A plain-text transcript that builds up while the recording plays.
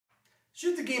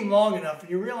Shoot the game long enough and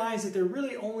you realize that there are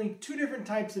really only two different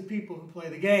types of people who play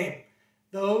the game.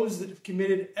 Those that have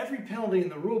committed every penalty in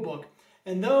the rulebook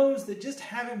and those that just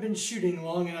haven't been shooting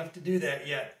long enough to do that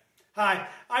yet. Hi,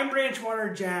 I'm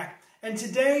Branchwater Jack, and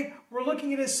today we're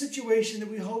looking at a situation that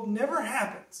we hope never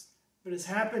happens, but has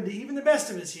happened to even the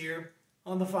best of us here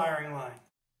on the firing line.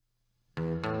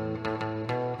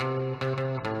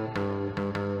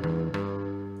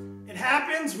 It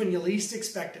happens when you least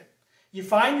expect it. You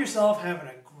find yourself having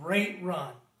a great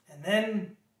run, and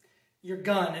then your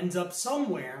gun ends up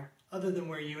somewhere other than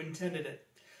where you intended it.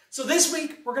 So this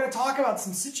week, we're going to talk about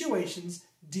some situations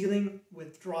dealing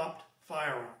with dropped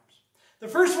firearms. The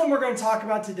first one we're going to talk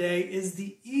about today is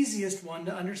the easiest one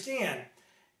to understand.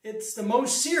 It's the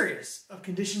most serious of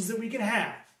conditions that we can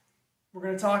have. We're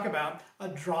going to talk about a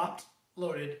dropped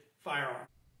loaded firearm.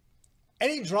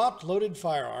 Any dropped loaded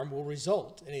firearm will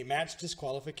result in a match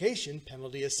disqualification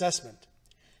penalty assessment.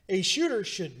 A shooter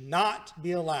should not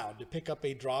be allowed to pick up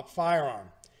a dropped firearm.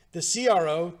 The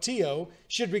CRO/TO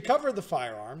should recover the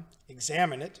firearm,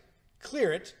 examine it,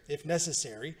 clear it if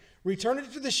necessary, return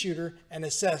it to the shooter, and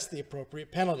assess the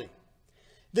appropriate penalty.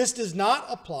 This does not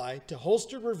apply to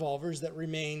holstered revolvers that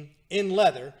remain in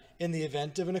leather in the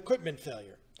event of an equipment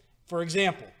failure. For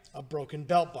example, a broken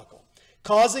belt buckle,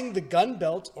 causing the gun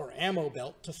belt or ammo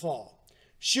belt to fall.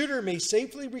 Shooter may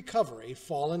safely recover a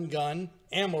fallen gun,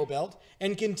 ammo belt,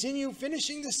 and continue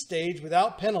finishing the stage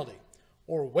without penalty,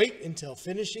 or wait until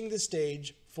finishing the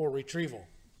stage for retrieval.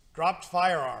 Dropped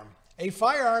firearm. A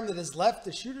firearm that has left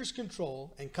the shooter's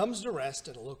control and comes to rest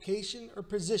at a location or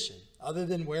position other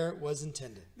than where it was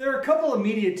intended. There are a couple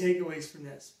immediate takeaways from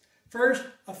this. First,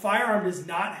 a firearm does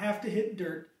not have to hit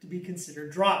dirt to be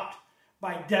considered dropped.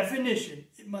 By definition,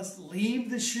 it must leave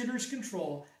the shooter's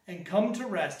control and come to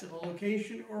rest at a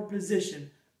location or position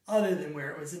other than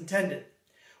where it was intended.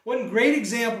 One great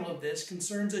example of this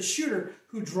concerns a shooter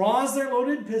who draws their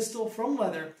loaded pistol from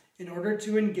leather in order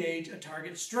to engage a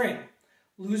target string,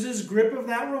 loses grip of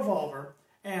that revolver,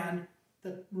 and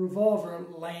the revolver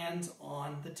lands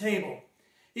on the table.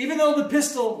 Even though the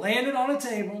pistol landed on a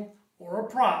table or a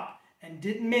prop and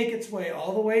didn't make its way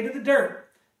all the way to the dirt,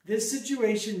 this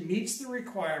situation meets the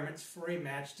requirements for a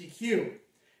match DQ.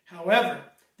 However,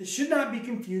 this should not be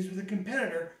confused with a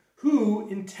competitor who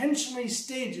intentionally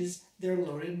stages their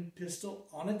loaded pistol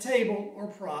on a table or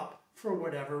prop for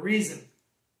whatever reason.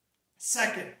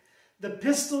 Second, the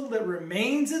pistol that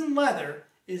remains in leather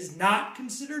is not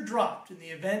considered dropped in the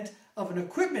event of an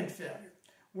equipment failure,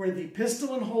 where the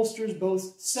pistol and holsters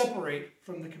both separate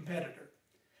from the competitor.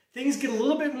 Things get a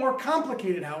little bit more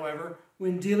complicated, however,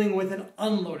 when dealing with an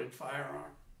unloaded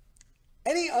firearm.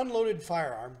 Any unloaded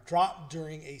firearm dropped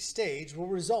during a stage will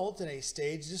result in a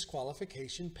stage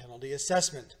disqualification penalty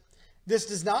assessment. This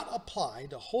does not apply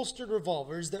to holstered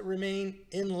revolvers that remain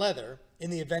in leather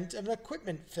in the event of an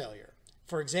equipment failure.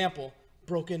 For example,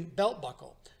 broken belt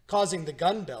buckle, causing the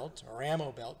gun belt or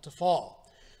ammo belt to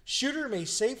fall. Shooter may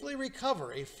safely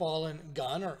recover a fallen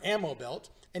gun or ammo belt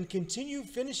and continue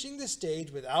finishing the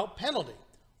stage without penalty,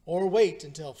 or wait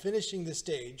until finishing the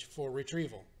stage for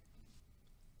retrieval.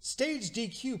 Stage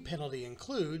DQ penalty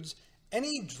includes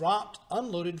any dropped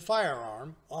unloaded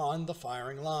firearm on the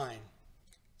firing line.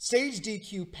 Stage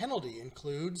DQ penalty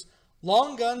includes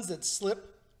long guns that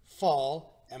slip,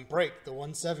 fall, and break the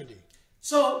 170.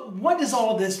 So what does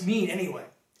all this mean anyway?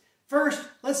 First,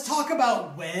 let's talk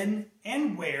about when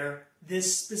and where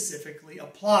this specifically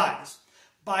applies.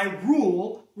 By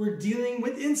rule, we're dealing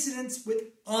with incidents with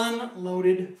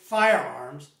unloaded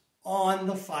firearms on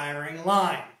the firing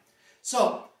line.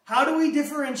 So, how do we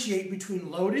differentiate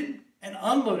between loaded and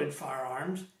unloaded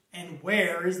firearms, and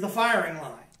where is the firing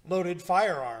line? Loaded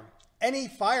firearm. Any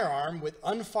firearm with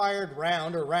unfired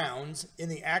round or rounds in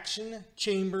the action,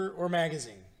 chamber, or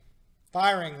magazine.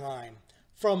 Firing line.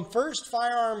 From first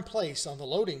firearm place on the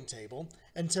loading table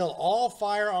until all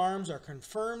firearms are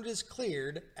confirmed as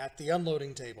cleared at the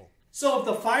unloading table. So if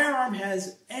the firearm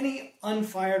has any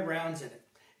unfired rounds in it,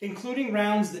 including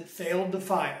rounds that failed to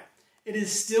fire, it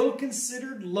is still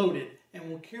considered loaded and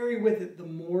will carry with it the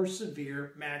more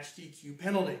severe match DQ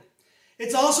penalty.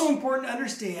 It's also important to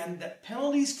understand that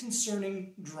penalties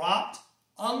concerning dropped,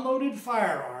 unloaded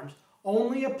firearms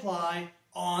only apply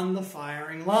on the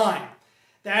firing line.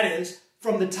 That is,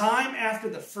 from the time after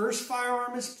the first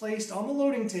firearm is placed on the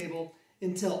loading table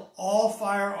until all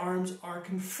firearms are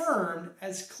confirmed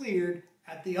as cleared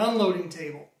at the unloading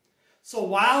table. So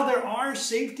while there are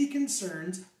safety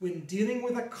concerns when dealing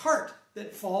with a cart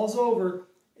that falls over,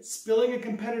 spilling a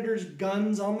competitor's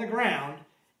guns on the ground,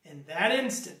 in that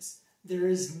instance, there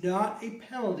is not a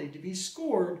penalty to be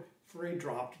scored for a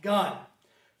dropped gun.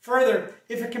 Further,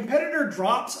 if a competitor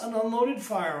drops an unloaded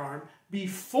firearm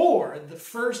before the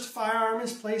first firearm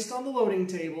is placed on the loading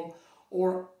table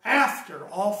or after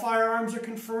all firearms are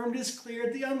confirmed as clear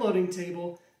at the unloading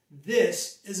table,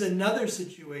 this is another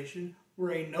situation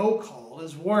where a no call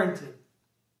is warranted.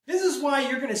 This is why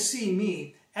you're going to see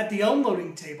me at the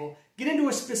unloading table get into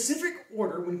a specific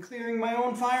order when clearing my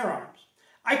own firearms.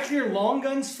 I clear long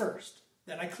guns first,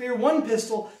 then I clear one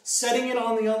pistol, setting it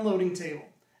on the unloading table,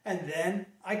 and then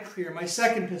I clear my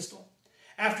second pistol.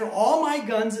 After all my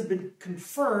guns have been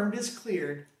confirmed as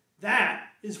cleared, that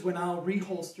is when I'll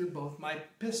reholster both my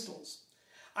pistols.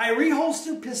 I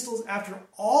reholster pistols after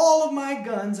all of my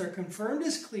guns are confirmed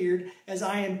as cleared, as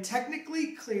I am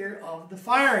technically clear of the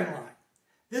firing line.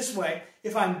 This way,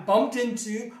 if I'm bumped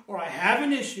into or I have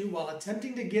an issue while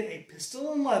attempting to get a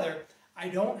pistol in leather, I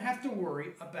don't have to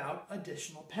worry about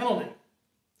additional penalty.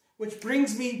 Which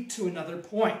brings me to another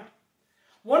point.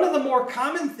 One of the more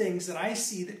common things that I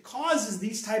see that causes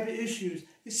these type of issues,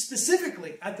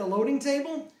 specifically at the loading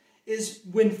table, is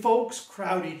when folks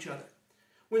crowd each other.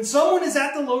 When someone is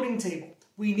at the loading table,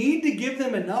 we need to give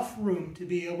them enough room to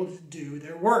be able to do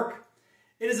their work.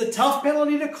 It is a tough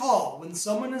penalty to call when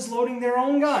someone is loading their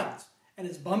own guns and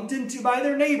is bumped into by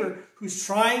their neighbor who's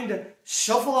trying to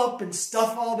shuffle up and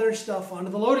stuff all their stuff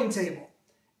onto the loading table.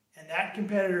 And that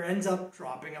competitor ends up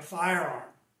dropping a firearm.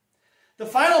 The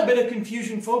final bit of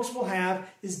confusion folks will have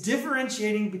is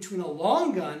differentiating between a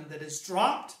long gun that is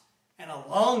dropped and a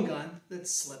long gun that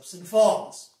slips and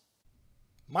falls.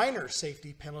 Minor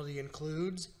safety penalty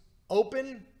includes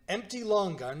open, empty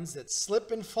long guns that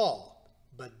slip and fall,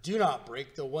 but do not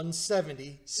break the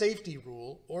 170 safety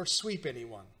rule or sweep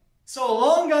anyone. So a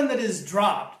long gun that is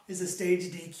dropped is a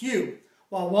stage DQ,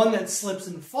 while one that slips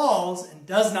and falls and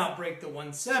does not break the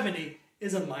 170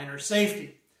 is a minor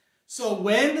safety. So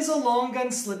when does a long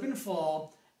gun slip and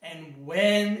fall, and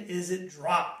when is it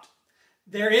dropped?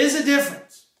 There is a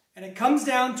difference, and it comes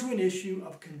down to an issue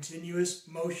of continuous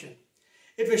motion.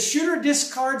 If a shooter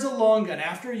discards a long gun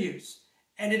after use,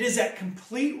 and it is at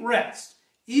complete rest,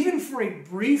 even for a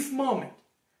brief moment,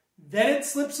 then it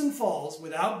slips and falls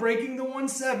without breaking the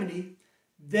 170,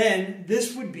 then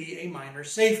this would be a minor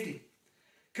safety.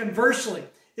 Conversely,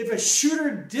 if a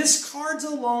shooter discards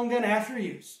a long gun after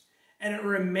use, and it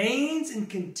remains in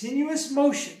continuous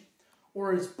motion,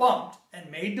 or is bumped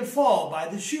and made to fall by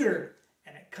the shooter,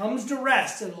 and it comes to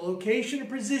rest at a location or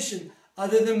position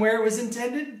other than where it was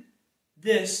intended,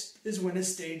 this is when a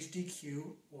stage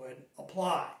DQ would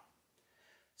apply.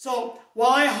 So,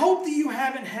 while I hope that you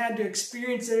haven't had to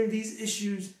experience any of these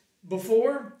issues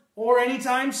before or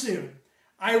anytime soon,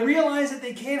 I realize that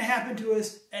they can happen to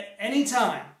us at any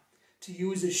time, to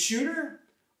you as a shooter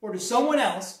or to someone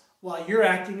else while you're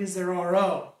acting as their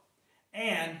RO.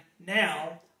 And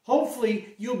now,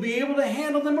 hopefully, you'll be able to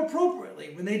handle them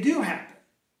appropriately when they do happen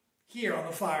here on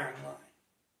the firing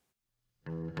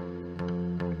line.